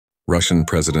Russian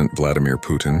President Vladimir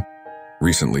Putin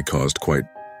recently caused quite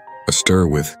a stir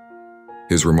with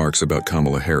his remarks about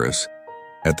Kamala Harris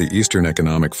at the Eastern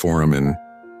Economic Forum in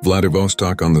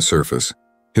Vladivostok. On the surface,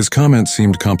 his comments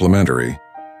seemed complimentary,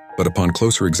 but upon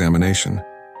closer examination,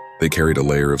 they carried a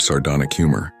layer of sardonic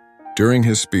humor. During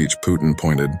his speech, Putin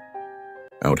pointed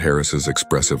out Harris's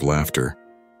expressive laughter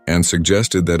and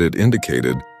suggested that it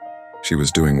indicated she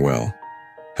was doing well.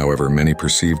 However, many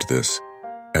perceived this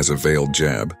as a veiled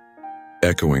jab,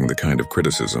 echoing the kind of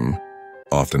criticism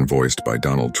often voiced by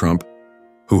Donald Trump,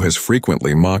 who has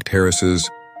frequently mocked Harris's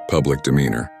public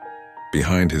demeanor.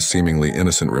 Behind his seemingly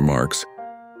innocent remarks,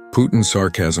 Putin's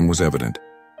sarcasm was evident.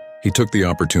 He took the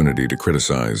opportunity to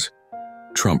criticize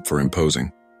Trump for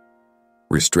imposing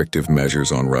restrictive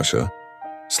measures on Russia,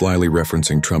 slyly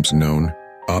referencing Trump's known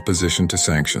opposition to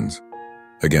sanctions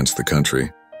against the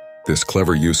country. This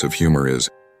clever use of humor is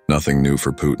nothing new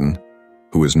for Putin,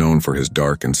 who is known for his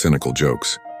dark and cynical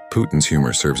jokes. Putin's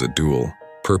humor serves a dual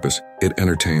purpose. It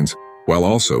entertains while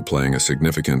also playing a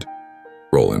significant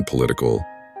role in political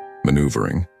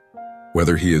maneuvering.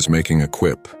 Whether he is making a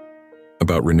quip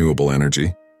about renewable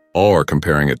energy or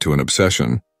comparing it to an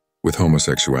obsession with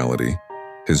homosexuality,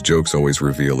 his jokes always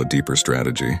reveal a deeper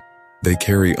strategy. They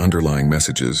carry underlying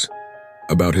messages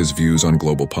about his views on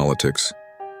global politics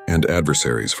and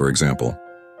adversaries. For example,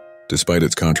 despite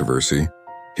its controversy,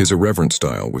 his irreverent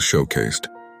style was showcased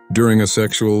during a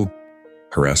sexual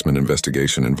harassment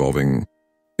investigation involving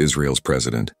Israel's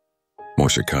president,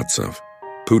 Moshe Katsav.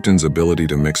 Putin's ability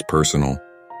to mix personal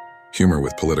humor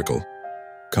with political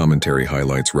commentary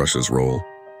highlights Russia's role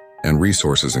and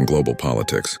resources in global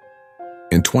politics.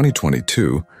 In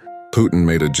 2022, Putin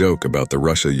made a joke about the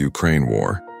Russia-Ukraine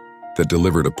war that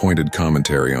delivered a pointed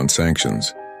commentary on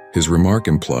sanctions. His remark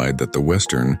implied that the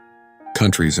Western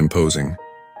countries imposing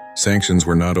sanctions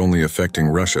were not only affecting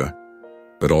Russia,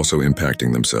 but also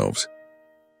impacting themselves.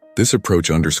 This approach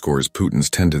underscores Putin's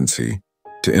tendency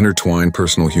to intertwine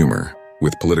personal humor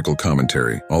with political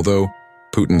commentary. Although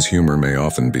Putin's humor may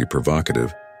often be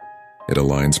provocative, it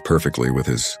aligns perfectly with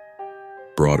his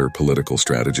broader political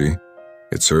strategy.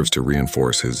 It serves to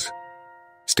reinforce his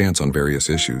stance on various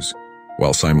issues,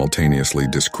 while simultaneously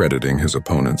discrediting his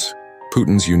opponents.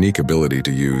 Putin's unique ability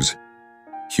to use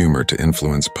humor to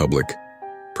influence public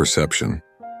perception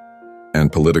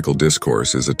and political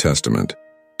discourse is a testament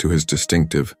to his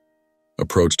distinctive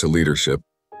approach to leadership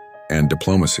and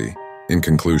diplomacy. In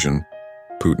conclusion,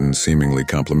 Putin's seemingly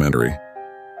complimentary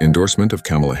endorsement of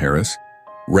Kamala Harris,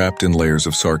 wrapped in layers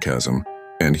of sarcasm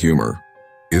and humor,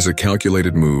 is a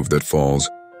calculated move that falls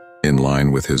in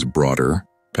line with his broader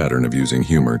pattern of using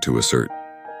humor to assert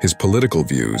his political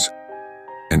views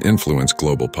and influence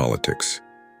global politics.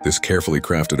 This carefully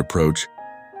crafted approach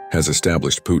has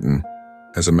established Putin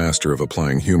as a master of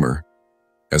applying humor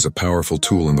as a powerful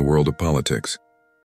tool in the world of politics.